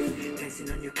your grave Dancing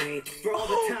on your grave For all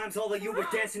the times all of you were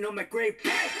dancing on my grave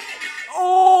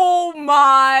Oh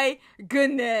my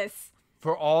goodness.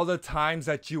 For all the times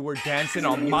that you were dancing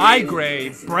on my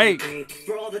grave, break.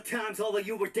 For all the times all of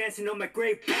you were dancing on my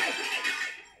grave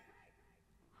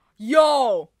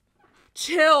Yo.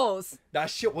 Chills. That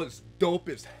shit was dope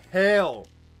as hell.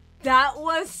 That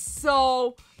was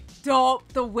so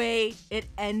dope the way it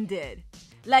ended.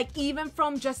 Like, even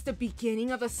from just the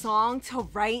beginning of the song to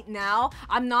right now,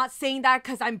 I'm not saying that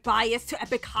because I'm biased to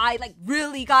Epik-High. Like,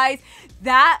 really, guys,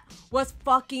 that was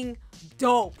fucking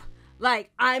dope. Like,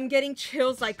 I'm getting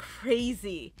chills like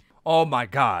crazy. Oh my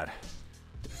God.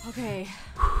 Okay.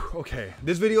 Okay,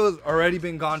 this video has already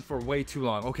been gone for way too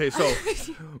long. Okay, so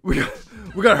we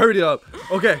gotta hurry it up.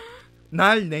 Okay,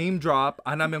 날 name drop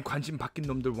안 하면 관심 바뀐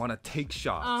놈들 wanna take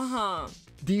shots.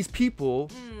 These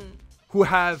people who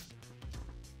I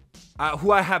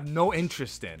have no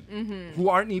interest in, who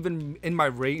aren't even in my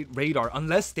radar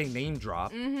unless they name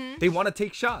drop, they want to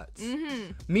take shots.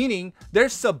 Meaning they're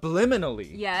subliminally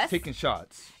Yes. taking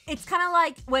shots. It's kind of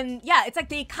like when, yeah, it's like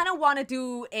they kind of want to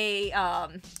do a,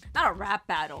 not a rap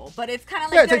battle, but it's kind of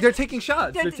like, Yeah, it's like they're taking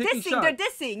shots. they're taking dissing, shots. they're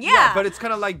dissing, yeah. But it's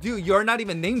kind of like, dude, you're not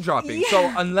even name dropping. Yeah.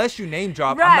 So unless you name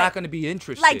drop, I'm Right. not going to be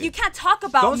interested. Like, you can't talk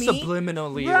about Don't me.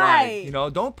 subliminally, Right. like, you know,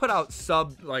 don't put out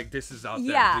like this is out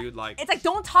Yeah, there, dude. Like, it's like,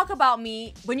 don't talk about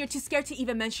me when you're too scared to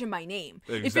even mention my name.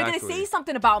 If you're gonna Exactly. say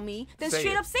something about me, then Say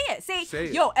straight it. up say it. Say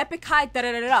it. Yo, Epik-High, da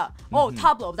da da da. Oh,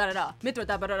 Tablo, da da da. Mitro,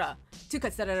 da da da. Two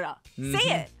cuts, da da da.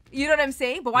 Say it. You know what I'm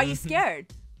saying? But why are you scared?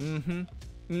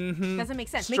 Doesn't make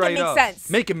sense. straight Make it make up. sense.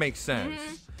 Make it make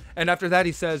sense. And after that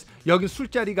he says, 여긴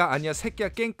술자리가 아니야.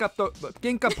 새끼야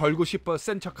깽값 벌고 싶어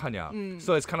센 척하냐.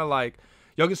 So it's kind of like,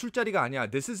 여긴 술자리가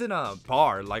아니야. This isn't a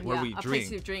bar like where Yeah, we a drink. place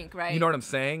to drink, right? You know what I'm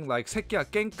saying? Like 새끼야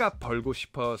깽값 벌고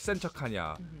싶어 센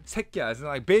척하냐. 새끼야, it's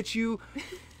like, bitch, you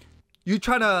you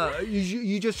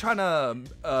just trying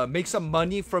to make some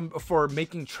money for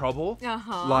making trouble.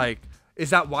 Like, is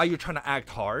that why you're trying to act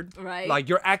hard? Right. Like,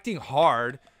 you're acting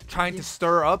hard, trying to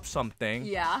stir up something.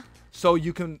 Yeah. So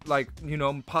you can, like, you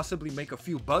know, possibly make a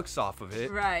few bucks off of it.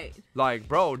 Right. Like,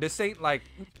 bro, this ain't like...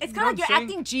 It's kind of like you're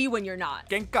acting G when you're not.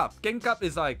 Genkap. Genkap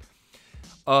is like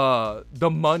the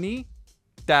money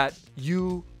that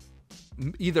you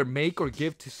either make or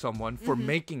give to someone for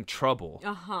making trouble.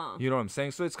 You know what I'm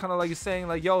saying? So it's kind of like you're saying,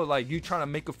 like, yo, like, you trying to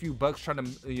make a few bucks, trying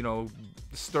to, you know,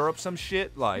 stir up some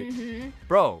shit. Like,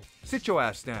 bro, sit your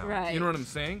ass down. Right. You know what I'm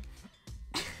saying?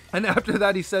 And after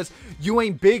that, he says, you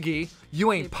ain't Biggie,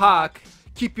 you ain't Pac.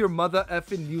 Keep your mother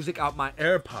effing music out my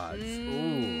AirPods.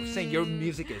 Ooh, saying your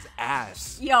music is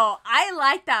ass. Yo, I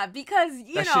like that because,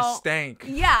 you know. That shit stank.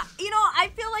 Yeah. You know, I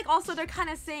feel like also they're kind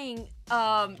of saying,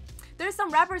 there's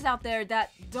some rappers out there that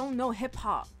don't know hip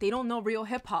hop. They don't know real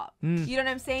hip hop. You know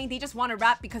what I'm saying? They just want to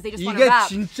rap because they just want to rap.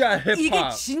 진짜 hip 이게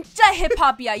hop. 진짜 hip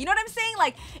hop. Yeah. You know what I'm saying?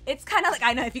 Like, it's kind of like,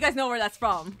 I know if you guys know where that's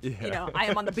from, you know, I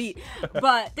am on the beat.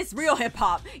 But it's real hip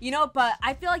hop, you know? But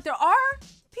I feel like there are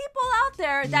people out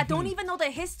there that don't even know the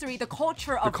history, the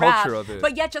culture of rap. Of it.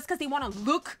 But yet, just because they want to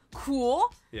look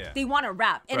cool, they want to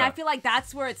rap. And I feel like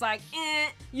that's where it's like,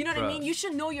 you know what I mean? You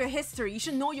should know your history. You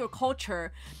should know your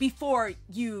culture before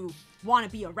you want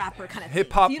to be a rapper kind of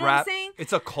Hip hop, thing. You know rap, what I'm saying?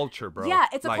 it's a culture, bro. Yeah,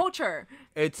 it's like, a culture.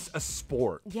 It's a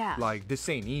sport. Yeah. Like, this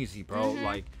ain't easy, bro.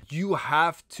 Like, you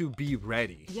have to be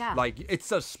ready. Yeah. Like,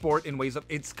 it's a sport in ways of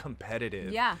it's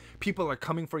competitive. Yeah. People are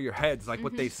coming for your heads, like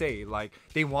what they say. Like,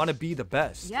 they want to be the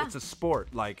best. Yeah. It's a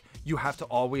sport. Like, you have to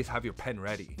always have your pen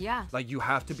ready. Yeah. Like, you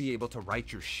have to be able to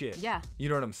write your shit. Yeah. You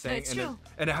know what I'm saying? It's true.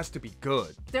 And it has to be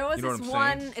good. There was you know this what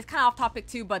I'm one, saying? it's kind of off topic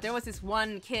too, but there was this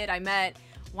one kid I met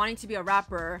wanting to be a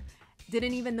rapper,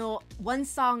 didn't even know one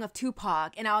song of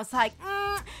Tupac, and I was like,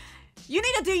 you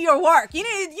need to do your work. You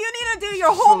need to do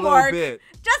your homework.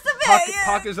 Just a bit.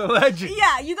 Pac is a legend.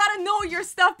 Yeah, you gotta know your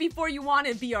stuff before you want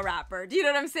to be a rapper. Do you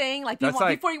know what I'm saying? Like,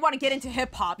 before you want to get into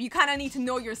hip hop, you kind of need to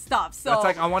know your stuff. So that's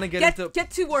like, I want to get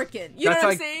to working. You know what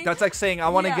I'm saying? That's like saying I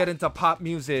want to get into pop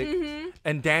music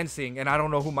and dancing, and I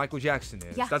don't know who Michael Jackson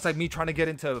is. Yeah. That's like me trying to get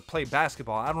into play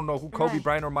basketball. I don't know who Kobe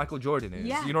Bryant or Michael Jordan is.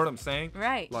 Yeah. You know what I'm saying?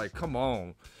 Right. Like, come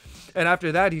on. And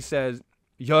after that, he says,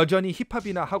 여전히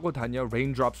힙합이나 하고 다녀,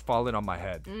 raindrops falling on my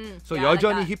head. So yeah,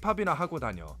 여전히 like 힙합이나 하고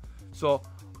다녀. So,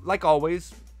 like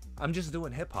always, I'm just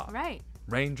doing hip hop. Right.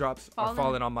 Raindrops are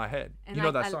falling on my head. And you know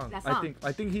like, that song? that song.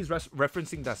 I think he's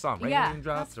referencing that song. Yeah,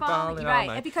 Raindrops that's are falling on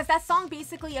my right. Because that song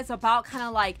basically is about kind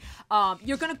of like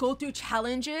you're gonna go through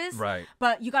challenges, right?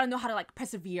 But you gotta know how to like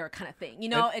persevere, kind of thing. You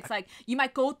know, it's like you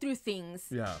might go through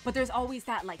things, but there's always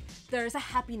that like there's a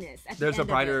happiness at the end a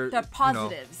brighter, of it. The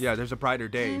positives. You know, there's a brighter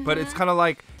day. But it's kind of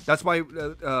like that's why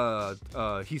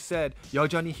he said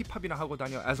여전히 힙합이나 하고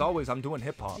다녀. As always, I'm doing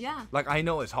hip hop. Yeah. Like, I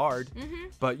know it's hard,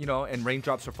 but you know, and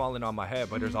raindrops are falling on my head.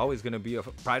 But there's always gonna be a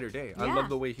brighter day. I love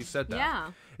the way he said that.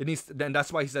 Yeah. And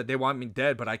that's why he said they want me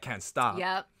dead, but I can't stop.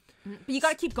 Yep. But you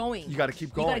gotta keep going. You gotta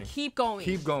keep going. You gotta keep going.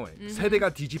 Keep going.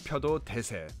 세대가 뒤집혀도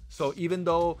대세. So even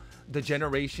though the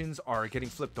generations are getting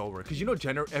flipped over, because you know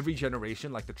every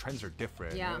generation, like, the trends are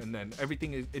different. Yeah. And then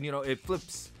everything is, and you know, it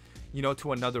flips, you know,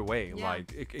 to another way. Yeah.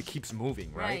 Like, it keeps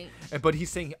moving, right? Right. But he's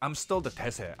saying, I'm still the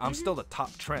대세. I'm still the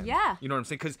top trend. Yeah. You know what I'm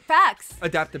saying? Because Facts.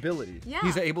 adaptability. Yeah.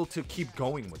 He's able to keep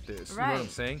going with this. Right. You know what I'm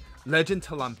saying? Legend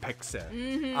till I'm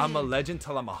 100. I'm a legend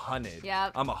till I'm 100.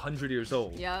 Yep. I'm 100 years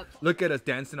old. Yep. Look at us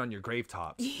dancing on your grave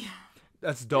tops. Yeah.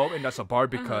 That's dope, and that's a bar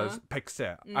because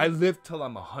 100. I live till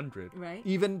I'm 100. Right.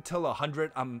 Even till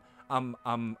 100, I'm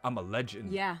a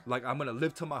legend. Yeah. Like, I'm gonna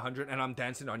live till my 100, and I'm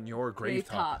dancing on your grave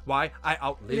top. top. Why? I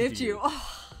outlived Lived you. you.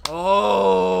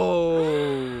 Oh.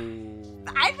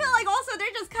 I feel like also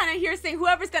they're just kind of here saying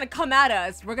whoever's gonna come at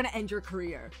us, we're gonna end your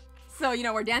career. So, you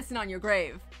know, we're dancing on your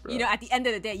grave. Bruh. You know, at the end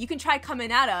of the day, you can try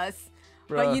coming at us,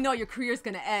 Bruh. but you know your career's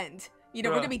gonna end. You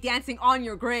know, we're Bruh. gonna be dancing on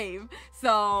your grave.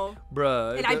 So,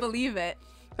 Bruh. and I believe it.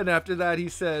 And after that, he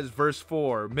says, verse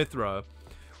 4, Mithra,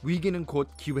 위기는 곧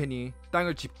기회니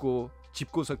땅을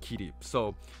짚고서 기립.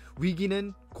 So,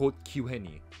 위기는 곧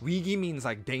기회니. 위기 means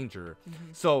like danger.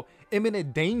 So,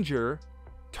 imminent danger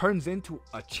turns into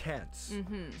a chance.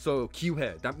 So,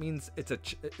 기회, that means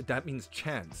that means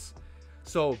chance.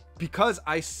 So, because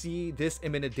I see this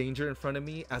imminent danger in front of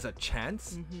me as a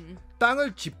chance,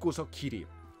 땅을 짚고서 기립.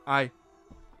 I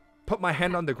put my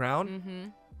hand on the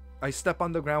ground. I step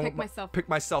on the ground, pick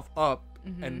myself up,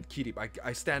 and 기립.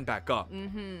 I stand back up.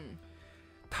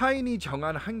 타인이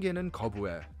정한 한계는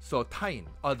거부해. So 타인,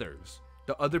 others.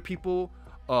 The other people,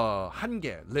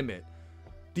 한계, limit.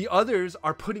 The others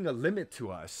are putting a limit to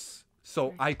us.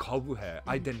 So I 거부해.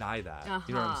 I deny that.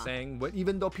 You know what I'm saying? But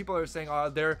even though people are saying, oh,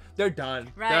 they're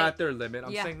done. They're at their limit.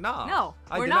 I'm saying, nah. No,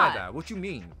 I we're deny not. that. What you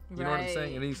mean? You know what I'm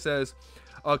saying? And he says,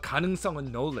 가능성은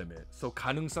no limit. So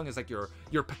가능성 is like your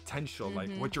potential,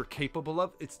 like what you're capable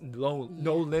of. It's no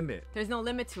limit. There's no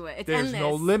limit to it. It's There's endless.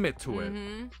 no limit to it.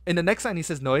 In the next line, he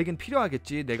says, 너에겐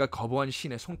필요하겠지. 내가 거부한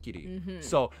신의 손길이.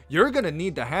 So you're gonna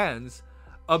need the hands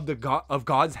of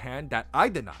God's hand that I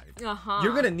denied.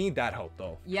 You're gonna need that help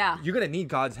though. Yeah. You're gonna need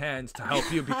God's hands to help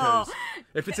you because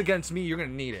if it's against me, you're gonna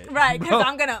need it. Right, because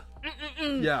I'm gonna.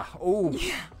 Yeah. Oh.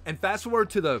 Yeah. And fast forward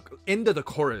to the end of the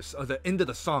chorus or the end of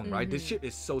the song, right? This shit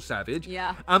is so savage.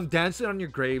 Yeah. I'm dancing on your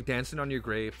grave,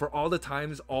 for all the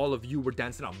times all of you were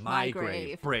dancing on my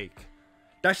grave. Break.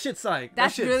 That shit's like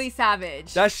That's really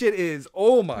savage. That shit is,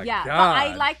 oh my god. But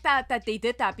I like that they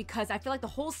did that because I feel like the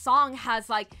whole song has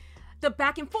like the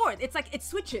back and forth. It's like it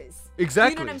switches.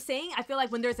 Exactly. You know what I'm saying? I feel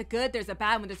like when there's a good, there's a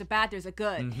bad. When there's a bad, there's a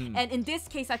good. And in this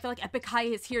case, I feel like Epik-Hai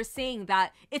is here saying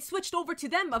that it switched over to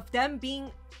them of them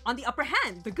being on the upper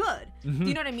hand, the good. Do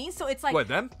you know what I mean? So it's like what,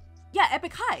 them? Yeah,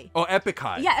 Epik-Hai. Oh,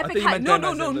 Epik-Hai. Yeah, Epik-Hai. No.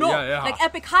 Yeah. Like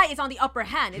Epik-Hai is on the upper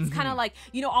hand. It's kind of like,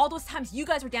 you know, all those times you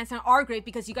guys were dancing on our grave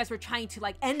because you guys were trying to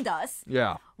like end us.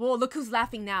 Yeah. Well, look who's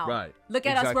laughing now. Right. Look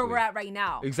at us where we're at right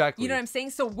now. Exactly. You know what I'm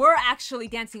saying? So we're actually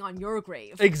dancing on your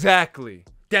grave. Exactly.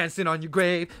 Dancing on your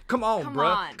grave. Come on, bro.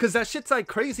 on. Because that shit's like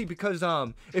crazy because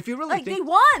if you really Like think... they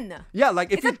won. Yeah,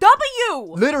 like if It's you... a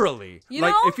W. Literally. You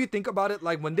like know? if you think about it,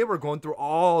 like when they were going through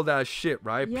all that shit,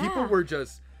 right? Yeah. People were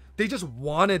just... They just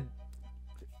wanted...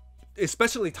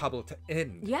 Especially Tablo to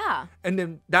end. Yeah. And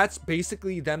then that's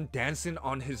basically them dancing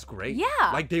on his grave.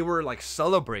 Yeah. Like they were like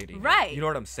celebrating. Right. You know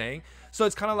what I'm saying? So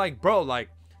it's kind of like, bro, like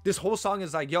this whole song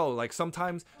is like, yo, like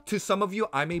sometimes to some of you,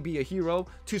 I may be a hero.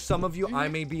 To some of you, I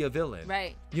may be a villain.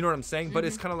 Right. You know what I'm saying? But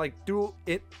it's kind of like through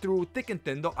thick and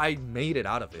thin, though, I made it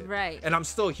out of it. Right. And I'm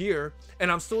still here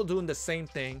and I'm still doing the same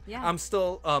thing. Yeah. I'm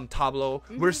still Tablo.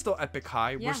 We're still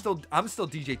Epik-Hai. Yeah. I'm still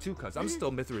DJ 2cuz. I'm still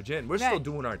Mithra Jin. We're still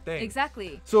doing our thing.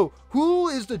 Exactly. So who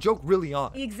is the joke really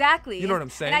on? Exactly. You know what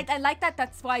I'm saying? And I like that.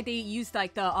 That's why they used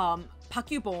like the Park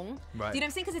Yu-bong. Right. Do you know what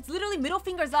I'm saying? Because it's literally middle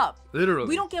fingers up. Literally.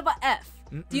 We don't give a F.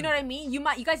 Do you know what I mean? You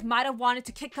guys might have wanted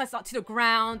to kick us out to the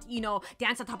ground, you know,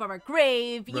 dance on top of our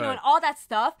grave, you know, and all that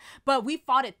stuff. But we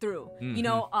fought it through. You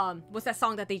know, what's that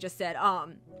song that they just said?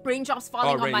 Raindrops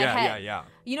falling on my head. Yeah.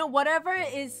 You know, whatever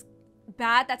is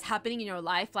bad that's happening in your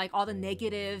life, like all the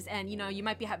negatives, and you know, you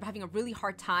might be having a really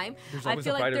hard time. I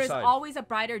feel like there's always a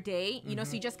brighter day, you know,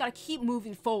 so you just gotta keep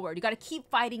moving forward. You gotta keep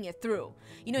fighting it through,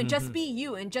 you know, and just be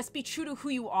you and just be true to who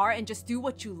you are and just do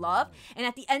what you love. And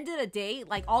at the end of the day,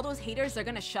 like all those haters are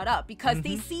gonna shut up because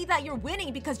they see that you're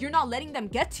winning because you're not letting them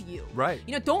get to you. Right.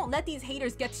 You know, don't let these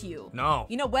haters get to you. No.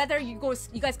 You know, whether you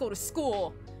guys go to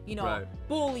school, you know,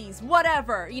 bullies,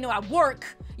 whatever, you know, at work,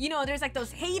 you know, there's like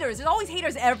those haters. There's always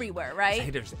haters everywhere, right? There's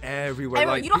haters everywhere.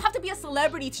 Like, you don't have to be a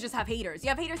celebrity to just have haters. You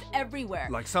have haters everywhere.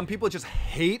 Like some people just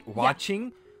hate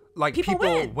watching like people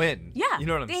win. Yeah. You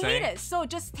know what I'm saying? They hate it. So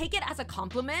just take it as a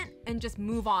compliment and just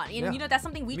move on. And you know, that's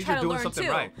something we try to learn too.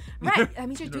 Right. Right. That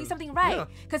means you're doing something right.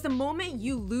 Because the moment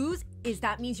you lose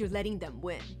that means you're letting them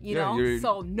win. You know?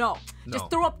 So no. Just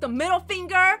throw up the middle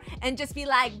finger and just be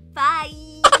like, bye.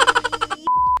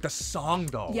 The song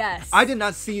though. Yes. I did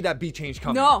not see that beat change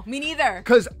coming. No, me neither.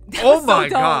 Cause oh my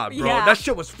so god, bro, yeah. that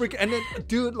shit was freaking. And then,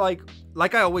 dude, like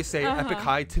I always say,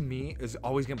 Epik-Hai to me is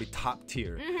always gonna be top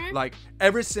tier. Like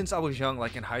ever since I was young,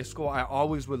 like in high school, I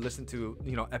always would listen to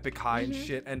Epik-Hai and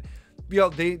shit. And yo,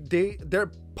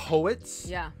 they're poets.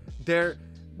 Yeah.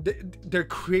 Their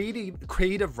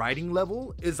creative writing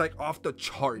level is like off the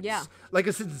charts. Yeah. Like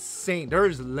it's insane.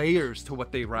 There's layers to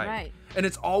what they write. Right. And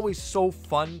it's always so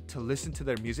fun to listen to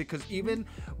their music because even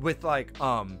with like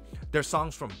their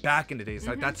songs from back in the days,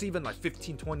 like that's even like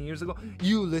 15-20 years ago,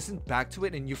 you listen back to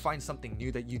it and you find something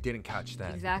new that you didn't catch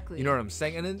then. Exactly. You know what I'm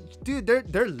saying? And then dude,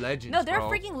 they're legends. No, they're bro.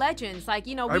 freaking legends. Like,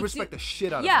 you know, I respect the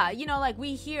shit out of them. Yeah, you know, like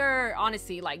we hear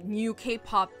honestly like new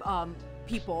K-pop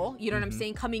people, you know what I'm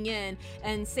saying, coming in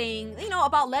and saying, you know,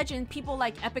 about legend, people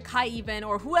like Epik-Hai even,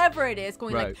 or whoever it is,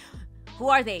 going like, who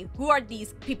are they? Who are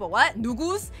these people? What?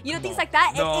 Nugus? You know, things like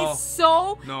that. It is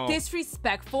so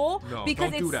disrespectful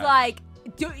because it's like,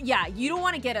 you don't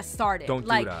want to get us started. Don't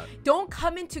like, do that. Don't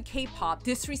come into K-pop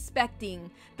disrespecting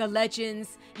the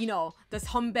legends, you know, the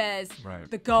Sonbes,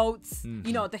 the goats,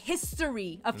 you know, the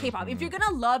history of K-pop. If you're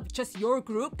gonna love just your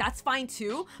group, that's fine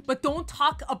too, but don't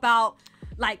talk about,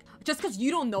 like, just because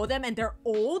you don't know them and they're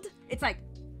old, it's like,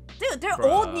 Dude, they're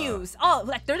old news. Oh,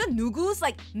 like they're the nugus?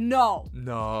 Like, no.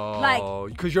 No. Like,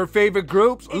 because your favorite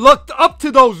groups looked up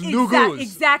to those nugus.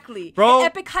 Exactly. Bro.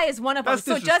 And Epik High is one of them. That's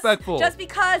So disrespectful. just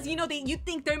because, you know, you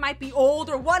think they might be old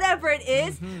or whatever it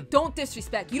is, don't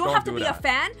disrespect. You don't have to be a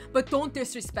fan, but don't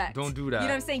disrespect. Don't do that. You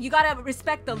know what I'm saying? You gotta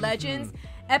respect the legends.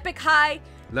 Epik High,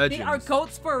 Legends. they are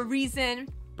GOATs for a reason.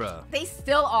 Bruh. They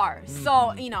still are.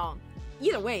 So, you know,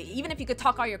 either way, even if you could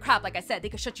talk all your crap, like I said, they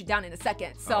could shut you down in a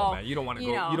second. So, oh, man, you don't want to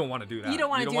go. You don't want to do that. You don't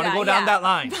want to go down that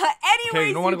line. But anyways, okay,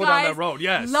 you don't want to go down that road.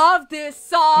 Yes. Love this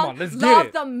song. Come on, let's get love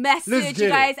it. the message, Let's you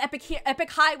get guys. Epik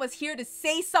High was here to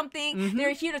say something.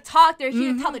 They're here to talk. They're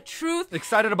here to tell the truth.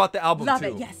 Excited about the album Love too.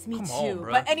 it. Yes, me Come too. on,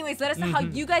 bruh. But anyways, let us know how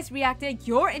you guys reacted,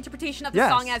 your interpretation of the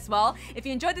song as well. If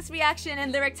you enjoyed this reaction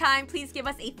and lyric time, please give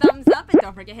us a thumbs up and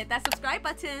don't forget to hit that subscribe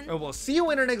button. And we'll see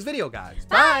you in our next video, guys.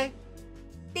 Bye.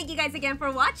 Thank you guys again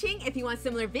for watching. If you want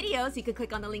similar videos, you can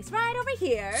click on the links right over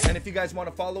here. And if you guys want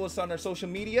to follow us on our social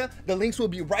media, the links will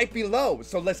be right below.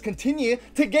 So let's continue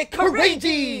to get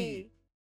courageous.